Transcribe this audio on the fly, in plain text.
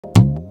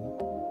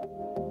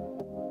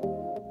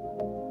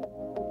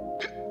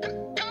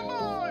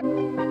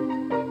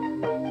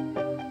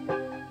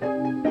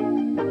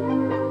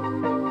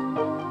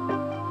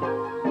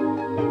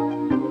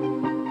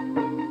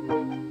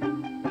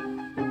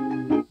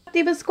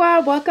Diva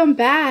Squad, welcome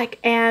back.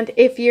 And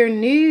if you're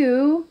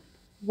new,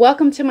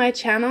 welcome to my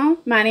channel.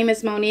 My name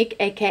is Monique,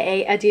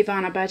 aka A Diva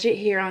on a Budget,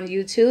 here on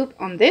YouTube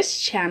on this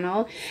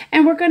channel.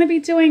 And we're going to be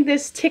doing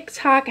this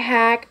TikTok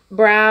hack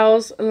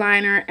brows,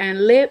 liner,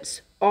 and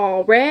lips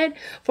all red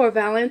for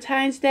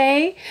Valentine's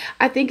Day.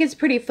 I think it's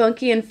pretty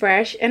funky and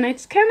fresh, and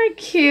it's kind of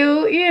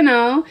cute, you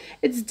know.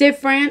 It's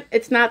different.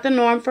 It's not the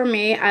norm for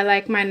me. I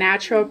like my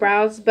natural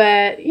brows,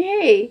 but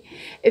yay.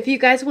 If you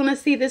guys want to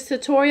see this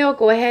tutorial,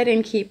 go ahead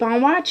and keep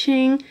on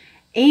watching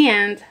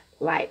and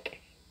like.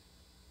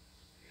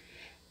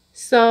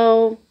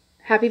 So,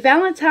 happy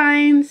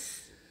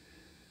Valentine's.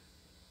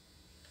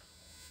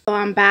 So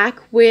I'm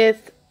back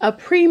with a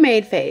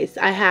pre-made face.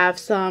 I have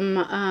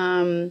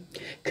some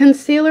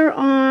concealer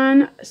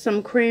on,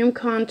 some cream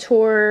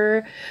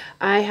contour.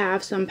 I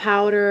have some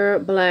powder,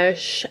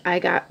 blush. I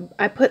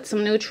put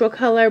some neutral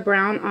color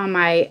brown on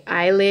my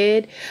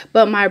eyelid,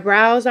 but my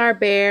brows are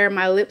bare,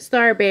 my lips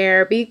are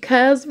bare,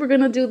 because we're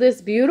gonna do this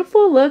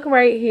beautiful look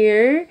right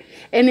here.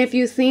 And if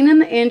you've seen in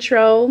the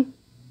intro,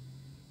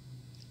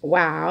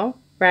 wow,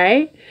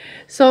 right?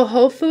 So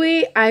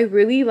hopefully I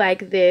really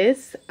like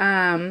this.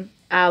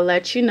 I'll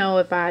let you know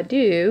if I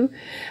do,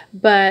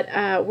 but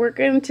we're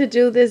going to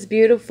do this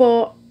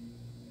beautiful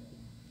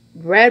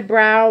red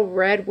brow,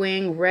 red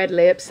wing, red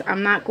lips.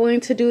 I'm not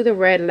going to do the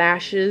red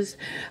lashes.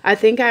 I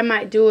think I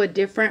might do a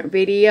different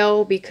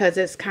video because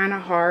it's kind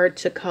of hard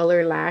to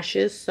color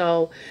lashes.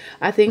 So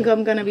I think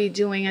I'm going to be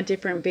doing a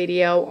different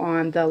video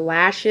on the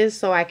lashes,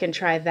 so I can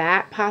try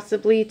that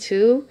possibly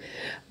too.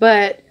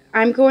 But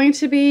I'm going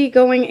to be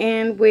going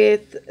in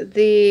with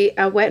the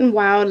Wet n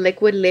Wild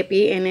Liquid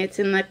Lippy, and it's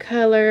in the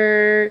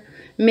color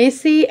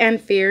Missy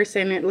and Fierce,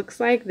 and it looks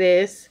like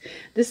this.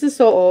 This is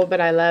so old, but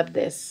I love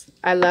this.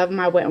 I love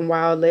my Wet n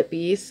Wild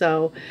Lippy,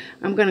 so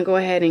I'm going to go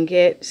ahead and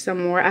get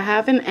some more. I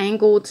have an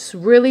angled,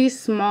 really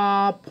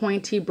small,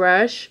 pointy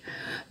brush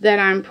that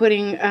I'm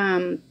putting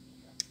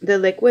the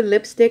liquid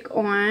lipstick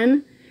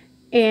on.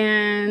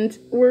 And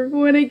we're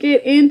going to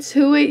get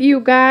into it,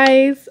 you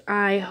guys.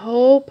 I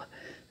hope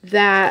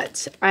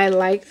that I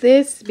like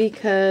this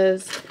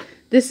because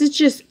this is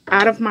just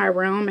out of my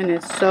realm and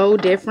it's so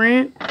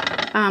different.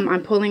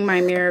 I'm pulling my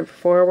mirror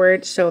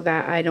forward so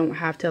that I don't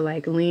have to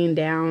like lean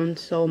down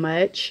so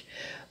much,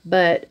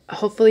 but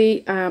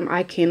hopefully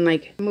I can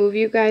like move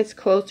you guys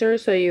closer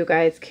so you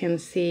guys can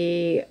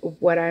see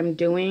what I'm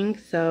doing.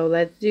 So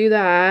let's do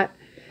that,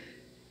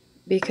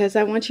 because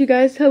I want you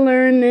guys to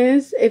learn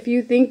this. If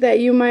you think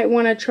that you might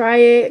want to try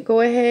it,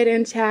 go ahead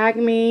and tag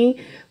me.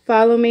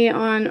 Follow me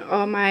on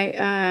all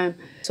my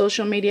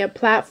social media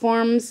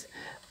platforms.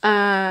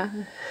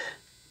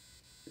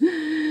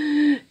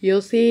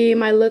 You'll see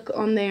my look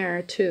on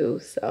there too.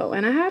 So,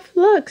 and I have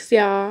looks,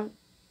 y'all.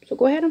 So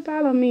go ahead and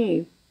follow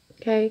me.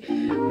 Okay.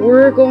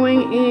 We're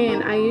going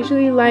in. I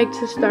usually like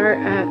to start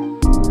at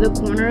the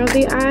corner of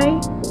the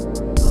eye.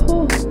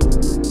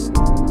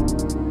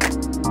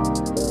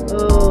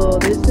 Oh,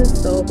 this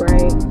is so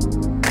bright.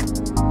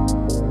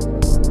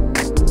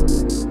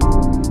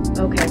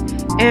 Okay.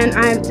 And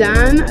I've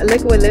done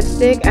liquid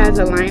lipstick as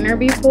a liner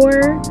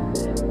before,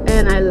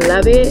 and I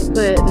love it,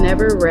 but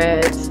never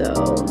red,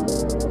 so.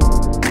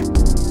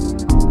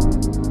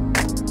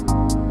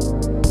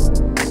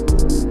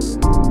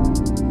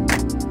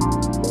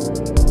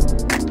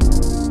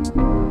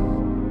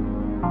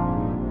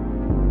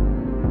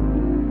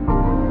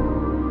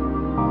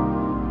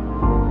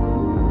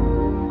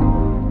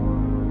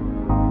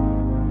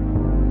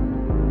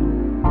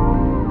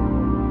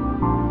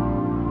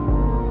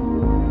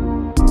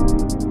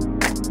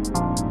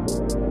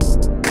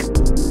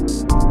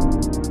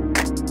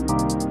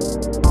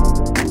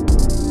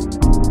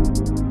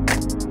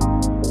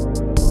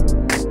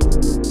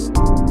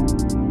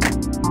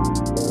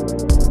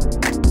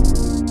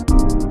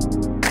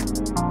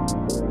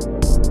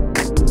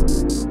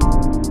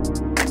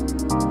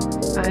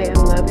 I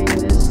am loving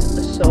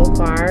this so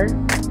far.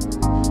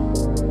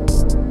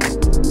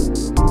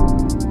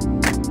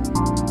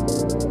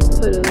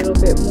 Put a little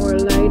bit more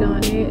light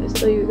on it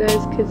so you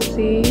guys can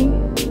see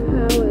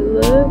how it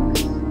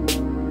looks.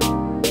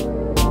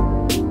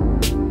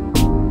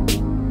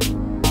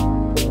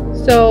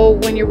 So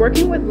when you're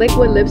working with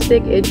liquid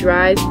lipstick, it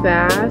dries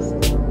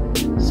fast,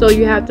 so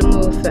you have to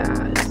move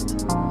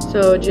fast.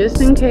 So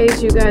just in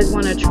case you guys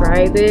want to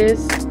try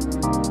this,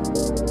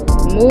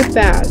 move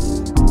fast.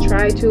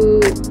 Try to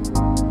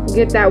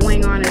get that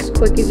wing on as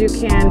quick as you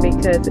can,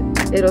 because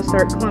it'll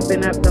start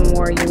clumping up the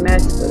more you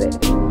mess with it.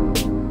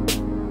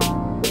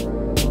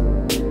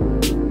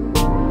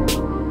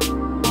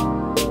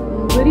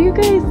 What do you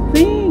guys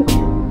think?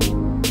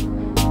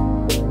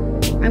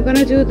 I'm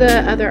gonna do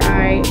the other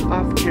eye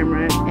off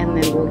camera and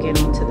then we'll get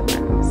onto the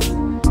brows.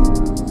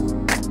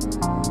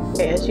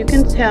 Okay, as you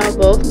can tell,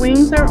 both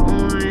wings are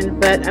on,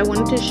 but I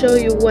wanted to show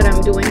you what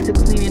I'm doing to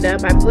clean it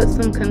up. I put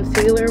some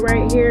concealer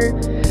right here,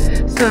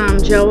 some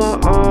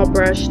Joa All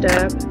brushed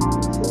up.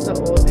 This is the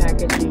old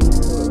packaging,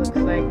 so it looks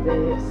like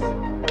this.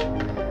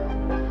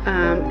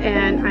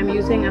 And I'm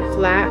using a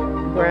flat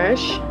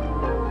brush,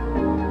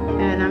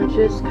 And I'm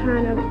just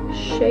kind of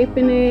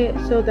shaping it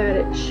so that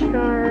it's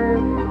sharp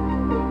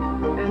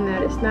and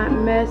that it's not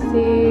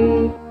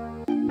messy.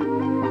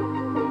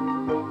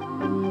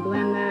 And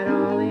blend that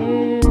all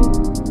in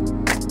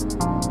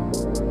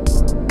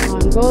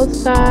on both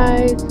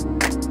sides.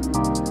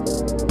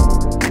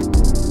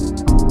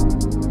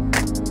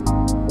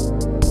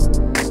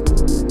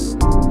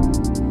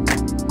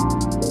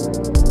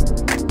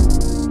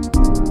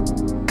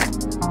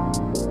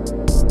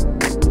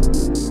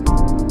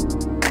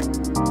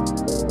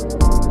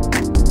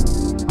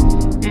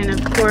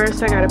 Of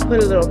course, I gotta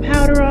put a little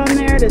powder on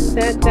there to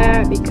set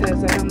that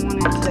because I don't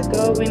want it to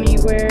go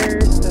anywhere.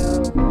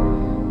 So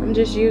I'm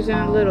just using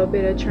a little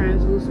bit of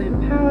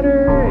translucent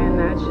powder, and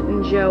that's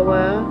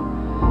Joa,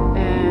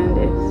 and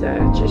it's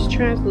just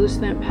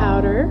translucent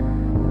powder.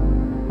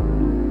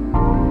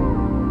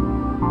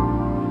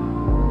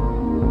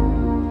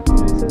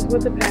 And this is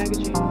what the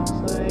packaging looks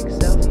like,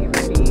 selfie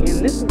ready,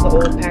 and this is the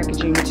old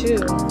packaging too.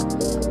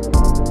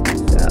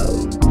 So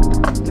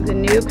the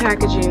new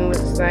packaging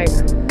looks like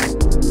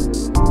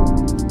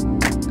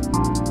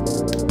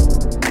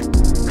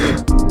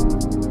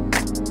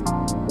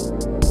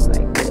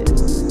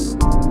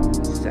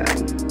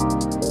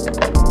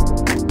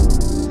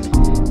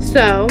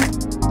So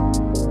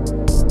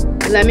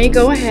let me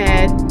go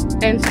ahead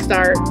and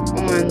start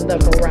on the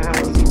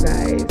brows, you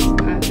guys.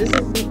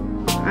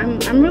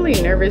 I'm really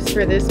nervous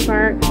for this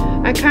part.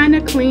 I kind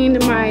of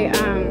cleaned my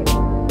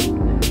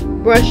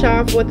brush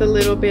off with a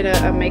little bit of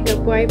a makeup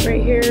wipe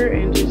right here,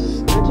 and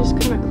I just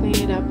kind of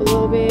clean it up a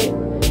little bit.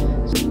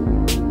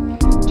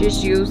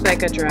 Just use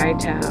like a dry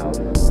towel.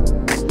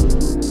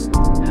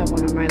 I have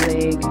one on my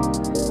leg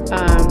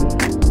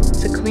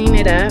to clean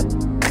it up.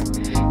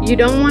 You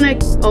don't want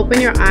to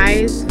open your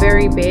eyes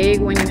very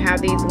big when you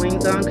have these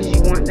wings on because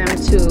you want them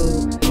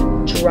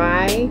to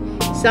dry.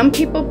 Some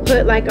people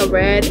put like a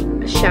red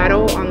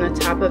shadow on the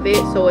top of it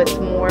so it's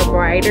more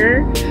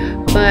brighter,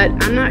 but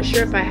I'm not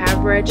sure if I have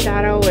red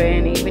shadow,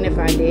 and even if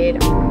I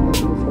did, I'm not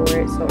looking for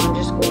it, so I'm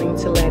just going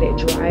to let it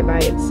dry by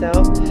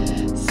itself.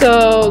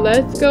 So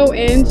let's go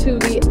into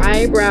the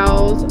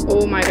eyebrows.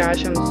 Oh my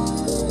gosh, I'm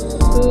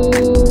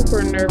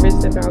super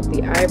nervous about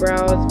the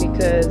eyebrows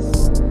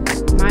because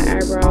my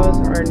eyebrows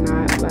are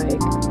not like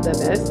the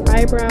best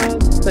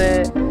eyebrows,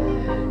 but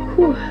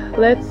whew,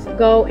 let's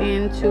go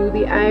into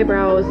the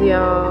eyebrows,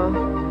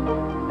 y'all.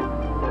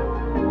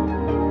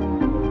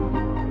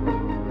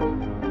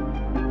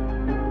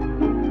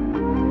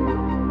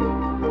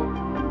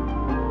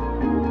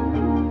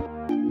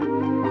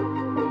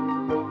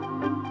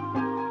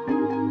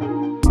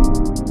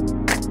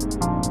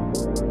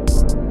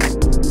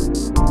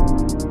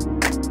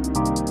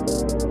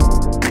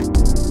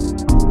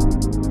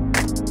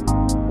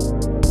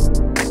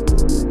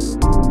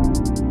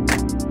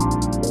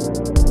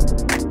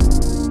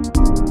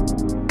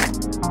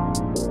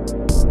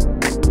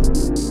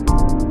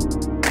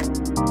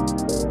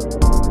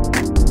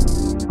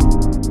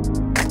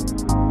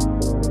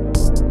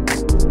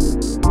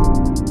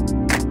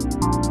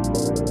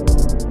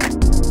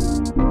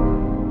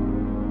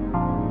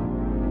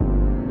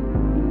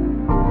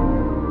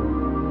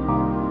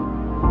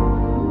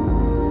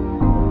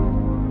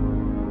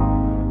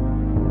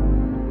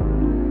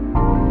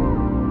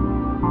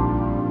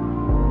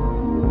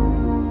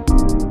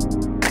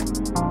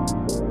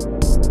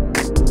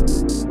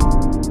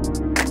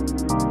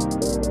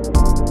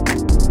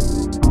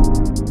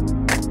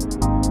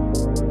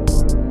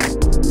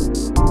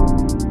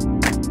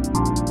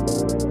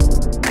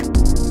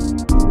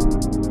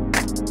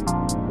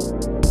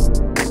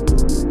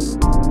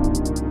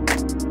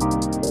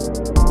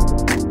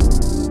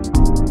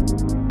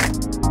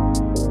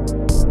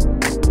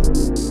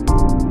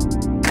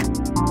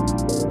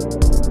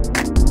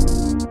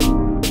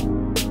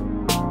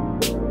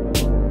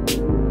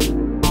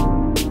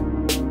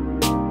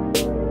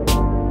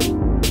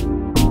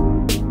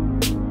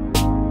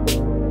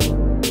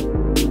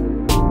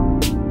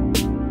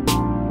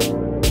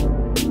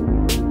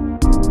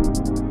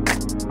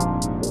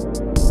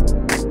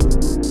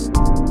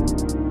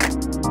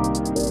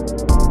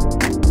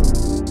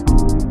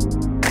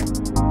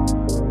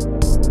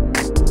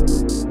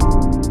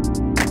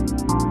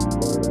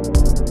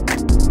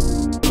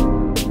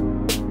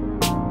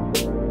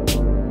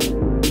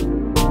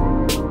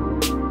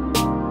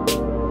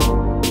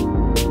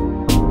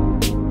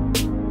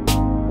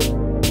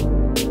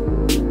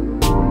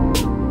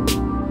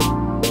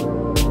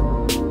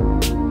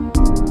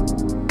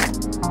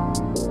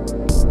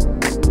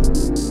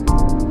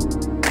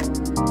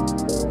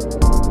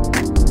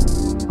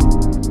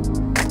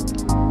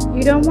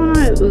 You don't want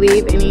to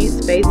leave any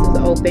spaces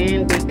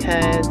open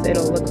because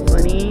it'll look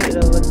funny.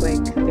 It'll look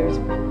like there's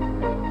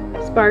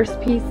sparse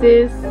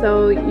pieces.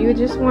 So you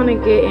just want to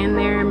get in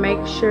there and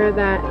make sure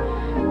that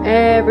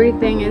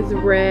everything is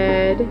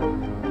red.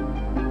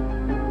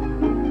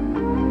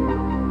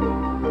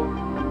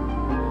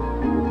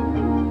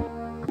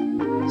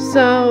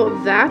 So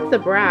that's the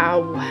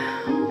brow.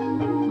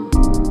 Wow.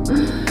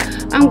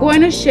 I'm going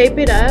to shape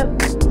it up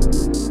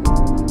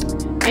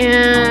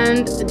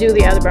and do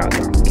the other brows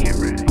on camera.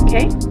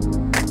 Okay,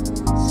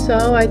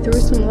 so I threw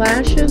some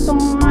lashes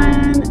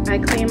on. I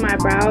cleaned my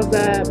brows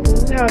up.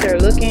 This is how they're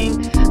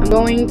looking. I'm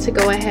going to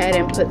go ahead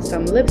and put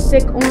some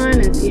lipstick on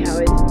and see how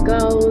it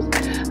goes.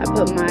 I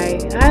put my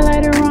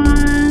highlighter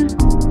on.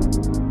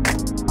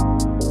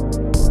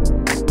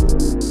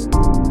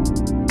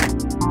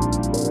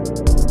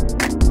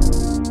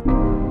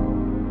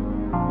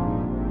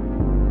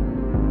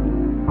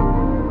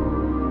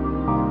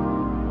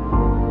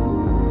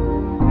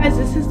 Guys,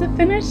 this is the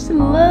finished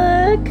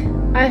look.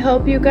 I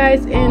hope you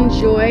guys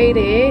enjoyed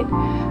it.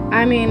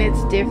 I mean,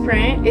 it's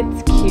different,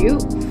 it's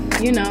cute,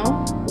 you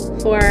know,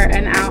 for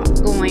an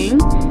outgoing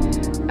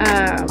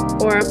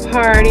or a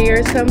party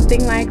or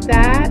something like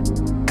that.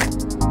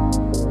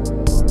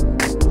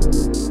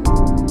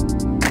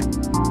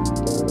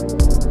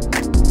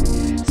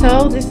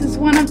 So this is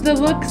one of the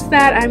looks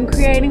that I'm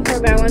creating for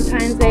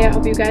Valentine's Day. I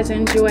hope you guys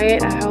enjoy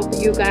it. I hope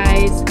you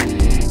guys,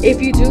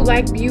 if you do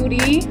like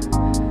beauty,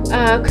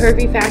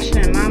 curvy fashion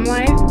and mom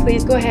life,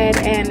 please go ahead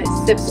and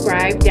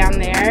subscribe down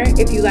there.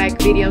 If you like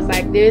videos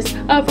like this,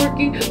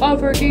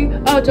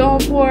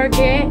 don't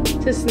forget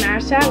to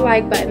smash that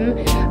like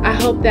button. I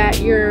hope that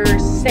you're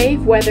safe,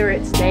 whether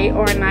it's day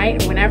or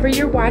night. Whenever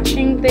you're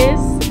watching this,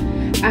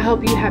 I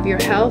hope you have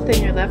your health and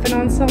you're loving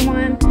on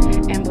someone,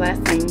 and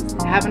blessings.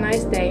 Have a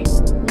nice day.